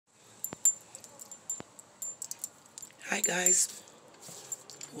Hi guys,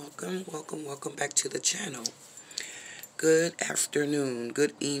 welcome back to the channel. Good afternoon,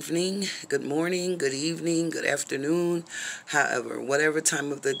 good evening, good morning, good evening, good afternoon, however, whatever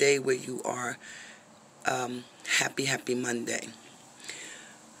time of the day where you are, happy Monday.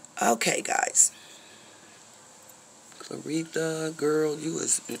 Okay guys, Clarita, girl, you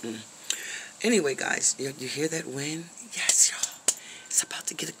was, Anyway guys, you hear that wind? Yes y'all, it's about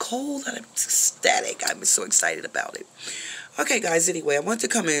to get cold and I'm ecstatic. I'm so excited about it. Okay guys, anyway, I want to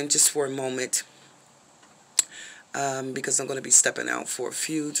come in just for a moment because I'm going to be stepping out for a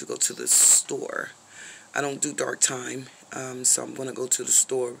few to go to the store. I don't do dark time, so I'm going to go to the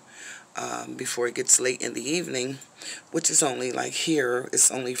store before it gets late in the evening, which is only like here,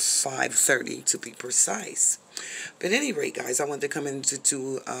 it's only 5:30 to be precise. But at any rate, guys, I wanted to come in to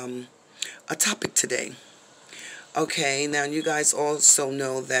do a topic today. Okay, now you guys also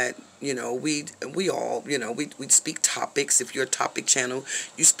know that, we all, we speak topics. If you're a topic channel,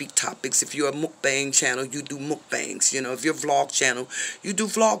 you speak topics. If you're a mukbang channel, you do mukbangs. If you're a vlog channel, you do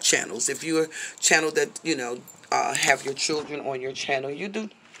vlog channels. If you're a channel that, have your children on your channel, you do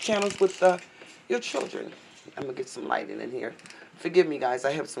channels with your children. I'm going to get some lighting in here. Forgive me, guys.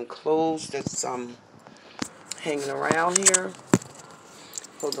 I have some clothes that's hanging around here.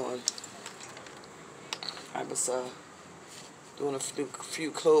 Hold on. I was doing a few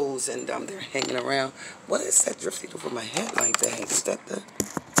clothes and they're hanging around. What is that drifting over my head like that? Is that the...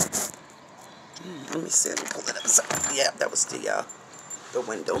 let me see. Let me pull it up. Yeah, that was the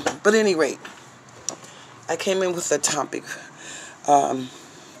window. But at any rate, I came in with a topic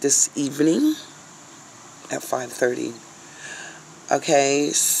this evening at 5:30. Okay,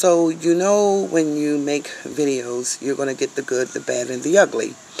 so when you make videos, you're going to get the good, the bad, and the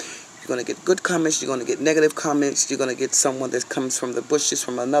ugly. You're going to get good comments, you're going to get negative comments, you're going to get someone that comes from the bushes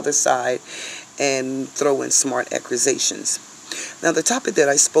from another side and throw in smart accusations. Now, the topic that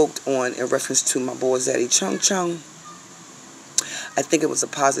I spoke on in reference to my boy zaddychunkchunk, I think it was a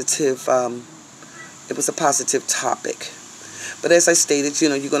positive topic. But as I stated, you're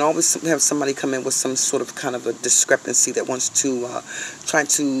going to always have somebody come in with some sort of kind of a discrepancy that wants to try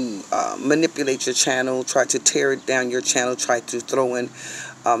to manipulate your channel, try to tear down your channel, try to throw in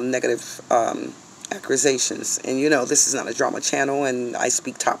negative accusations. And this is not a drama channel, and I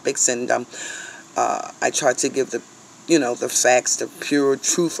speak topics, and I try to give the the facts, the pure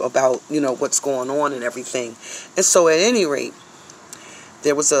truth about what's going on and everything. And so at any rate,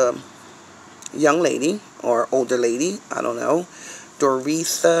 there was a young lady or older lady, I don't know,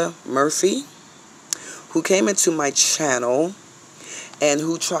 Doretha Murphy, who came into my channel and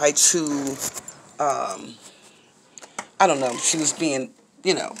who tried to I don't know, she was being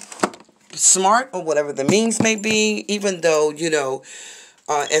smart or whatever the means may be, even though,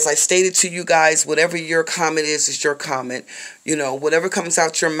 as I stated to you guys, whatever your comment is your comment. Whatever comes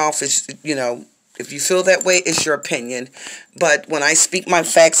out your mouth is, if you feel that way, it's your opinion. But when I speak my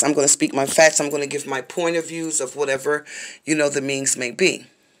facts, I'm going to speak my facts. I'm going to give my point of views of whatever, the means may be.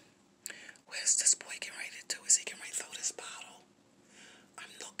 Where's this boy getting ready to do? Is he getting ready to throw this bottle?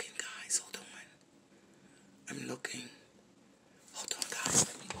 I'm looking, guys. Hold on. I'm looking. Hold on, guys.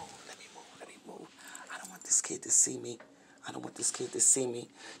 Let me move. I don't want this kid to see me.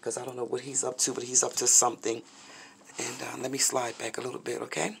 Because I don't know what he's up to, but he's up to something. And let me slide back a little bit,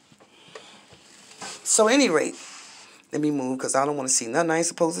 okay? So, at any rate, let me move because I don't want to see nothing I ain't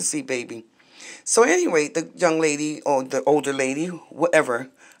supposed to see, baby. So, at any rate, the young lady or the older lady, whatever,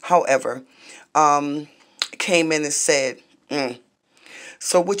 however, came in and said,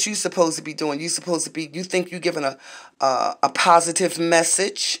 so what you supposed to be doing? You think you're giving a positive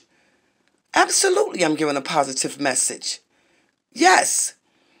message? Absolutely, I'm giving a positive message. Yes.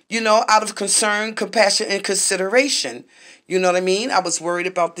 Out of concern, compassion, and consideration. You know what I mean? I was worried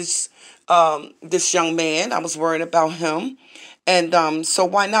about this young man. I was worried about him. And so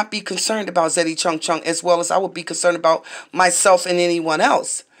why not be concerned about zaddychunkchunk as well as I would be concerned about myself and anyone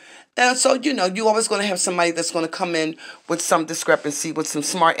else? And so, you always going to have somebody that's going to come in with some discrepancy, with some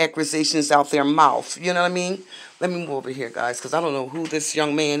smart accusations out their mouth. You know what I mean? Let me move over here, guys, because I don't know who this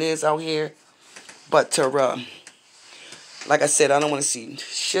young man is out here. But like I said, I don't want to see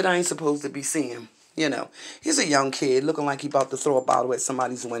shit I ain't supposed to be seeing. He's a young kid looking like he about to throw a bottle at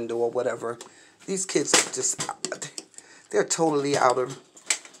somebody's window or whatever. These kids are just, they're totally out of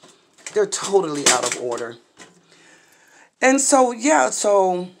order. And so, yeah,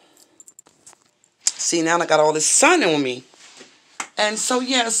 see, now I got all this sun on me. And so,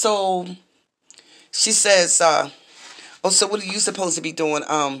 yeah, so she says, oh, so what are you supposed to be doing?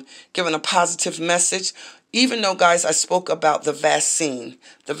 Giving a positive message? even though, guys, I spoke about the vaccine,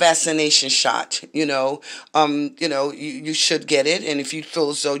 the vaccination shot, you should get it. And if you feel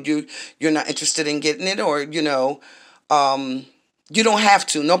as though you're not interested in getting it, or, you don't have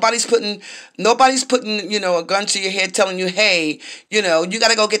to. Nobody's putting, a gun to your head telling you, hey, you got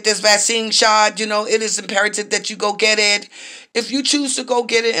to go get this vaccine shot. It is imperative that you go get it. If you choose to go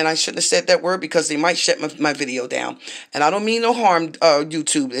get it, and I shouldn't have said that word because they might shut my video down. And I don't mean no harm,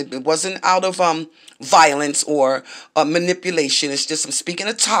 YouTube. It wasn't out of violence or manipulation. It's just I'm speaking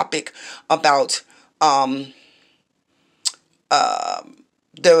a topic about the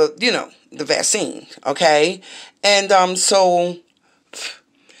vaccine, okay? And so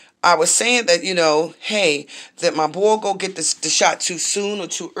I was saying that, hey, that my boy go get the shot too soon or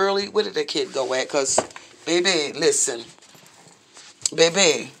too early. Where did that kid go at? Because, baby, listen.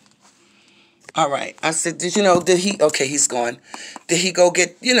 Baby. All right. I said, did he, okay, he's gone. Did he go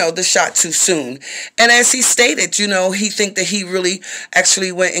get, the shot too soon? And as he stated, he think that he really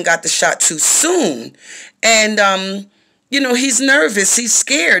actually went and got the shot too soon. And, he's nervous. He's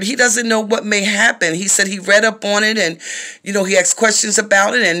scared. He doesn't know what may happen. He said he read up on it and, he asked questions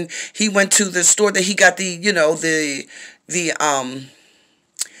about it, and he went to the store that he got the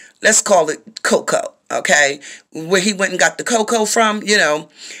let's call it cocoa, okay? Where he went and got the cocoa from,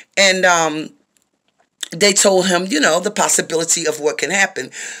 and they told him, the possibility of what can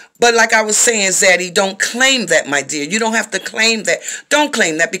happen. But like I was saying, Zaddy, don't claim that, my dear. You don't have to claim that. Don't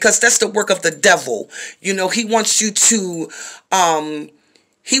claim that, because that's the work of the devil. He wants you to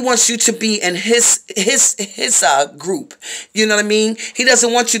be in his group. You know what I mean? He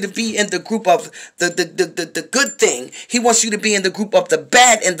doesn't want you to be in the group of the good thing. He wants you to be in the group of the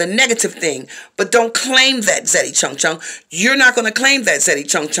bad and the negative thing. But don't claim that, zaddychunkchunk. You're not going to claim that,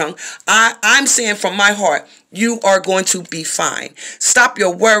 zaddychunkchunk. I'm saying from my heart, you are going to be fine. Stop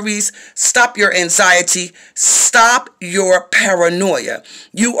your worries. Stop your anxiety. Stop your paranoia.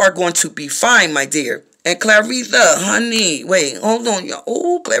 You are going to be fine, my dear. And Claritha, honey, wait, hold on, y'all.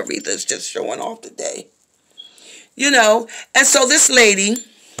 Oh, Claritha's just showing off today. And so this lady,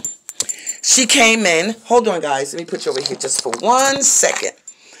 she came in. Hold on, guys. Let me put you over here just for 1 second,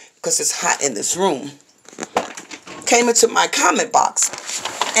 because it's hot in this room. Came into my comment box,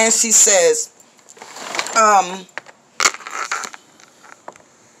 and she says, I'm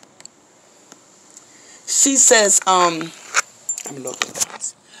looking,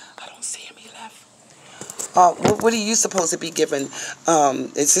 guys. I don't see him. He left. What are you supposed to be giving?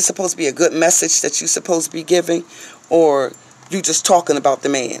 Is this supposed to be a good message that you're supposed to be giving, or you just talking about the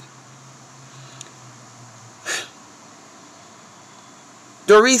man?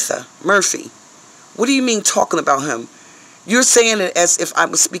 Doretha Murphy, what do you mean talking about him? You're saying it as if I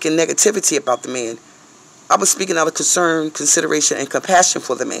was speaking negativity about the man. I was speaking out of concern, consideration, and compassion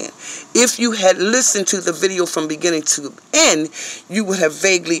for the man. If you had listened to the video from beginning to end, you would have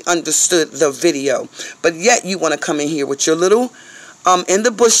vaguely understood the video. But yet you want to come in here with your little in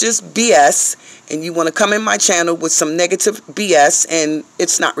the bushes BS, and you want to come in my channel with some negative BS, and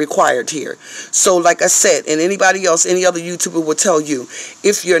it's not required here. So like I said, and anybody else, any other YouTuber will tell you,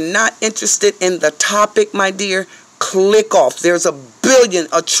 if you're not interested in the topic, my dear, click off. There's a billion,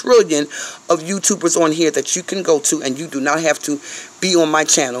 a trillion of YouTubers on here that you can go to, and you do not have to be on my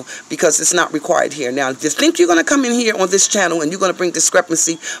channel, because it's not required here. Now, if you think you're going to come in here on this channel and you're going to bring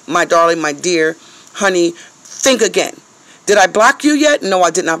discrepancy, my darling, my dear, honey, think again. Did I block you yet? No, I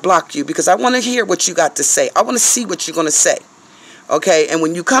did not block you, because I want to hear what you got to say. I want to see what you're going to say. Okay? And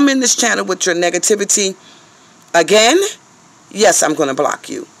when you come in this channel with your negativity, again, yes, I'm going to block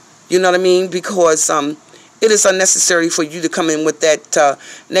you. You know what I mean? Because it is unnecessary for you to come in with that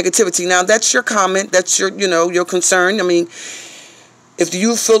negativity. Now, that's your comment. That's your, your concern. I mean, if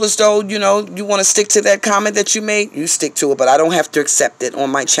you feel as though, you want to stick to that comment that you made, you stick to it. But I don't have to accept it on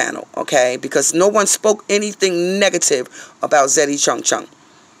my channel, okay? Because no one spoke anything negative about zaddychunkchunk.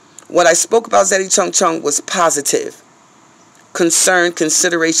 What I spoke about zaddychunkchunk was positive. Concern,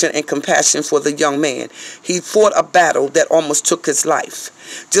 consideration, and compassion for the young man. He fought a battle that almost took his life.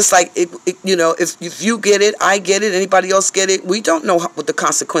 Just like, if you get it, I get it, anybody else get it, we don't know what the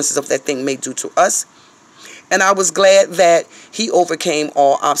consequences of that thing may do to us. And I was glad that he overcame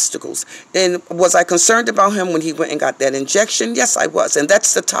all obstacles. And was I concerned about him when he went and got that injection? Yes, I was. And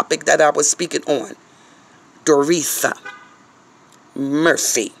that's the topic that I was speaking on. Doretha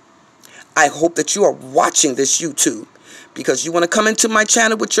Murphy, I hope that you are watching this YouTube, because you want to come into my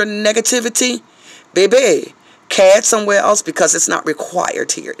channel with your negativity, baby, CAD somewhere else, because it's not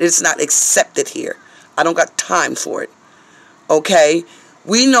required here. It's not accepted here. I don't got time for it. Okay?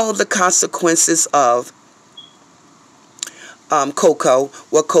 We know the consequences of cocoa,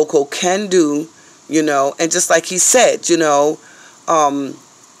 what cocoa can do, you know. And just like he said, you know,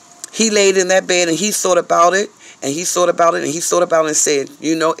 he laid in that bed and he thought about it, and he thought about it, and he thought about it, and said,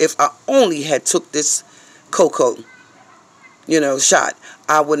 you know, if I only had took this cocoa, you know, shot,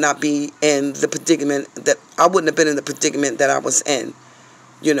 I would not be in the predicament that I wouldn't have been in the predicament that I was in.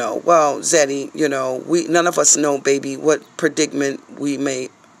 You know, well, Zaddy, you know, none of us know, baby, what predicament we may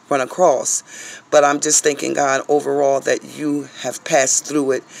run across. But I'm just thanking God overall that you have passed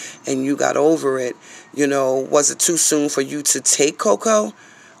through it and you got over it. You know, was it too soon for you to take cocoa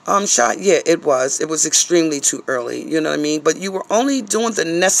shot? Yeah, it was. It was extremely too early. You know what I mean? But you were only doing the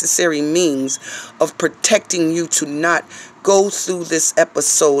necessary means of protecting you to not go through this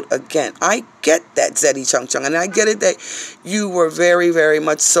episode again. I get that, zaddychunkchunk, and I get it that you were very, very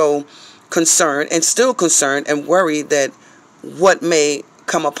much so concerned and still concerned and worried that what may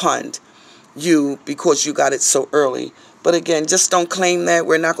come upon you because you got it so early. But again, just don't claim that.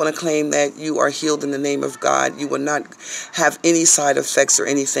 We're not going to claim that. You are healed in the name of God. You will not have any side effects or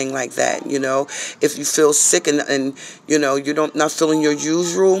anything like that. You know, if you feel sick and you know, not feeling your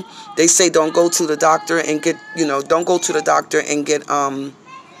usual, they say don't go to the doctor and get, you know, don't go to the doctor and get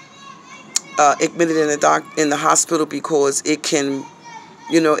admitted in the hospital, because it can,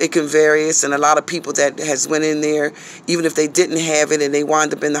 you know, it can vary. And a lot of people that has went in there, even if they didn't have it and they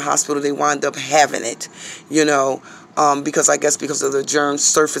wind up in the hospital, they wind up having it, you know. Because I guess because of the germs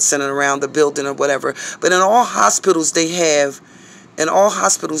surfacing around the building or whatever. But in all hospitals they have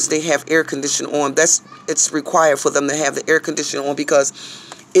air conditioning on. It's required for them to have the air conditioning on, because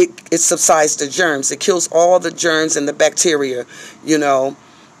it subsides the germs. It kills all the germs and the bacteria, you know.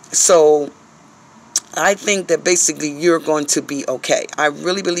 So I think that basically you're going to be okay. I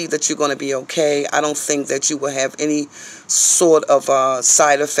really believe that you're going to be okay. I don't think that you will have any sort of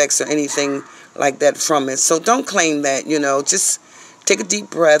side effects or anything like that from it. So don't claim that, you know. Just take a deep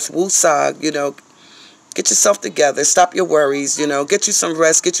breath, woosah, you know. Get yourself together, stop your worries, you know. Get you some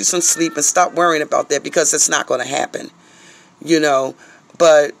rest, get you some sleep, and stop worrying about that, because it's not going to happen, you know.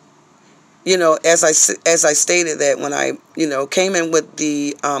 But, you know, as I stated that when I, you know, came in with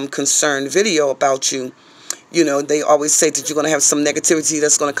the concerned video about you, you know, they always say that you're going to have some negativity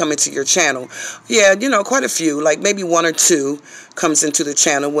that's going to come into your channel. Yeah, you know, quite a few. Like maybe 1 or 2 comes into the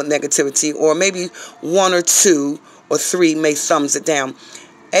channel with negativity. Or maybe 1 or 2 or 3 may thumbs it down.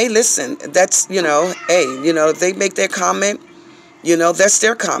 Hey, listen, that's, you know, hey, you know, if they make their comment, you know, that's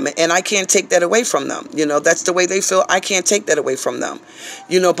their comment. And I can't take that away from them. You know, that's the way they feel. I can't take that away from them.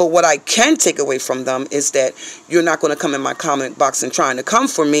 You know, but what I can take away from them is that you're not going to come in my comment box and trying to come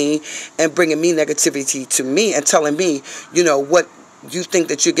for me and bringing me negativity to me and telling me, you know, what you think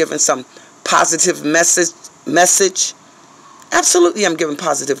that you're giving some positive message. Absolutely, I'm giving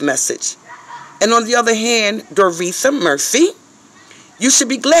positive message. And on the other hand, Doretha Murphy, you should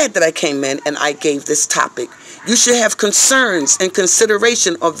be glad that I came in and I gave this topic. You should have concerns and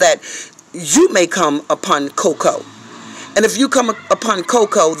consideration of that you may come upon cocoa. And if you come upon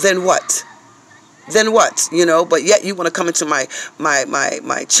cocoa, then what? Then what? You know, but yet you want to come into my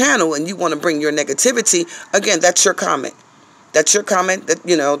channel and you want to bring your negativity. Again, that's your comment. That's your comment, that,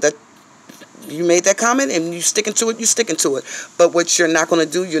 you know, that you made that comment and you sticking to it, you sticking to it. But what you're not going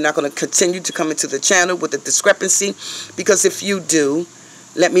to do, you're not going to continue to come into the channel with a discrepancy, because if you do,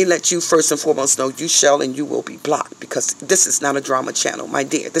 let me let you first and foremost know you shall and you will be blocked, because this is not a drama channel, my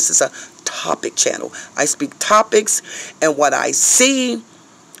dear. This is a topic channel. I speak topics, and what I see,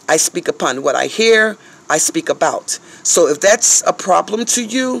 I speak upon. What I hear, I speak about. So if that's a problem to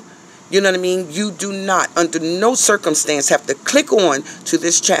you, you know what I mean, you do not, under no circumstance, have to click on to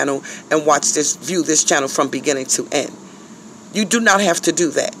this channel and view this channel from beginning to end. You do not have to do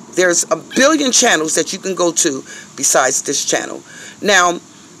that. There's a billion channels that you can go to besides this channel. Now,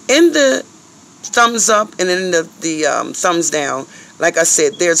 in the thumbs up and in the thumbs down, like I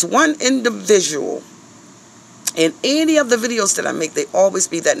said, there's one individual in any of the videos that I make, they always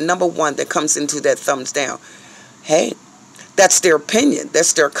be that number 1 that comes into that thumbs down. Hey, that's their opinion.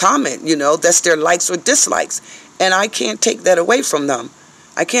 That's their comment, you know. That's their likes or dislikes. And I can't take that away from them.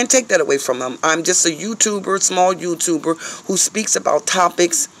 I can't take that away from them. I'm just a YouTuber, small YouTuber, who speaks about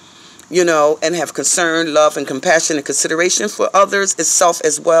topics, you know, and have concern, love, and compassion and consideration for others, itself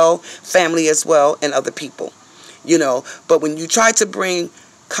as well, family as well, and other people, you know. But when you try to bring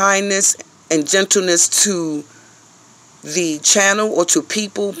kindness and gentleness to the channel or to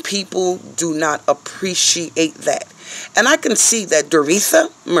people, people do not appreciate that. And I can see that, Doretha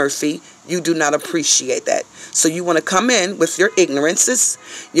Murphy, you do not appreciate that. So you want to come in with your ignorances,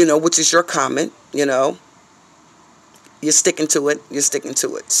 you know, which is your comment, you know. You're sticking to it. You're sticking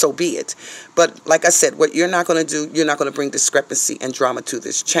to it. So be it. But like I said, what you're not going to do, you're not going to bring discrepancy and drama to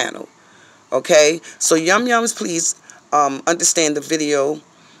this channel. Okay? So yum yums, please understand the video,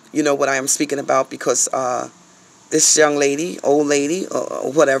 you know, what I am speaking about, because this young lady, old lady,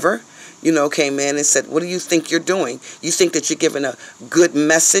 or whatever, you know, came in and said, what do you think you're doing? You think that you're giving a good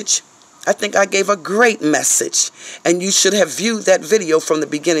message? I think I gave a great message, and you should have viewed that video from the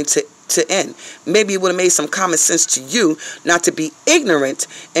beginning to end. Maybe it would have made some common sense to you not to be ignorant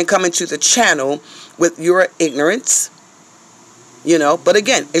and come into the channel with your ignorance, you know. But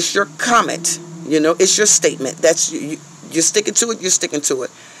again, it's your comment, you know, it's your statement. That's you're sticking to it, you're sticking to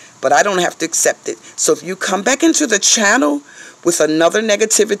it. But I don't have to accept it. So if you come back into the channel with another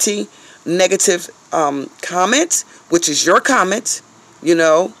negative comment, which is your comment, you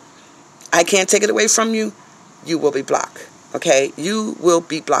know, I can't take it away from you. You will be blocked. Okay? You will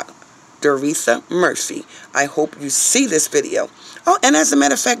be blocked. Doretha Murphy. I hope you see this video. Oh, and as a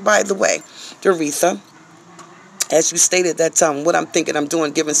matter of fact, by the way, Doretha, as you stated that what I'm thinking I'm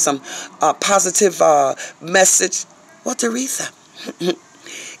doing, giving some positive message. Well, Doretha,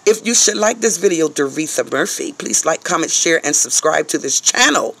 if you should like this video, Doretha Murphy, please like, comment, share, and subscribe to this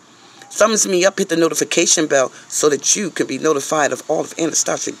channel. Thumbs me up, hit the notification bell so that you can be notified of all of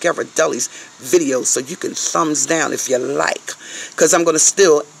Anastasia GHIRADELLI'S videos. So you can thumbs down if you like. Because I'm going to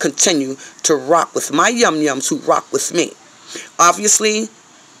still continue to rock with my yum-yums who rock with me. Obviously,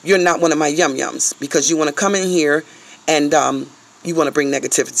 you're not one of my yum-yums because you want to come in here and you want to bring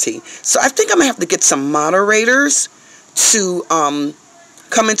negativity. So I think I'm going to have to get some moderators to come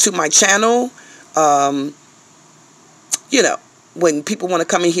into my channel. You know, when people want to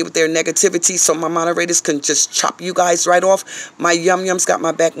come in here with their negativity, so my moderators can just chop you guys right off. My yum-yums got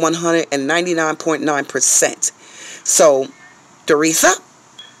my back 199.9%. So, Doretha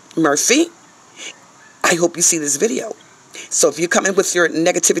Murphy, I hope you see this video. So if you come in with your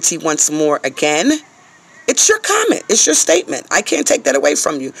negativity once more again, it's your comment. It's your statement. I can't take that away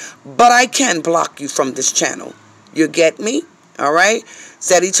from you. But I can block you from this channel. You get me? All right?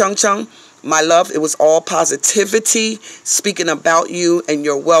 Zaddychunkchunk. My love, it was all positivity, speaking about you and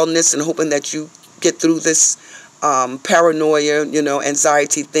your wellness and hoping that you get through this paranoia, you know,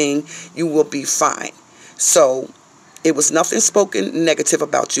 anxiety thing. You will be fine. So it was nothing spoken negative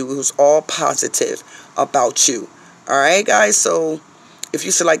about you. It was all positive about you. All right, guys? So if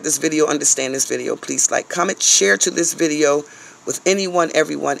you should like this video, understand this video, please like, comment, share to this video with anyone,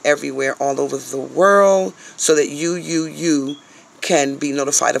 everyone, everywhere, all over the world, so that you can be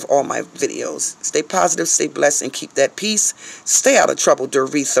notified of all my videos. Stay positive, stay blessed, and keep that peace. Stay out of trouble,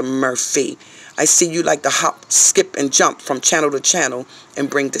 Doretha Murphy. I see you like to hop, skip, and jump from channel to channel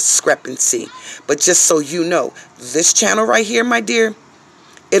and bring discrepancy. But just so you know, this channel right here, my dear,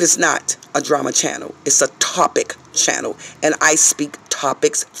 it is not a drama channel. It's a topic channel. And I speak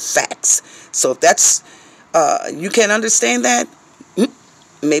topics, facts. So if that's, you can't understand that,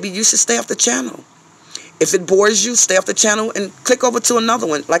 maybe you should stay off the channel. If it bores you, stay off the channel and click over to another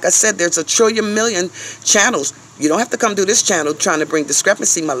one. Like I said, there's a trillion million channels. You don't have to come to this channel trying to bring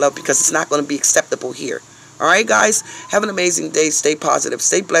discrepancy, my love, because it's not going to be acceptable here. All right, guys? Have an amazing day. Stay positive.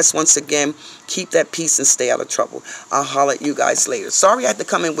 Stay blessed once again. Keep that peace and stay out of trouble. I'll holler at you guys later. Sorry I had to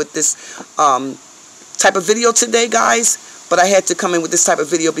come in with this type of video today, guys. But I had to come in with this type of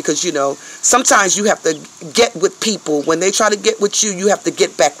video because, you know, sometimes you have to get with people. When they try to get with you, you have to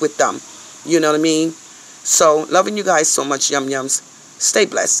get back with them. You know what I mean? So, loving you guys so much, yum-yums. Stay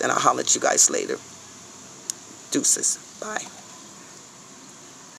blessed, and I'll holler at you guys later. Deuces. Bye.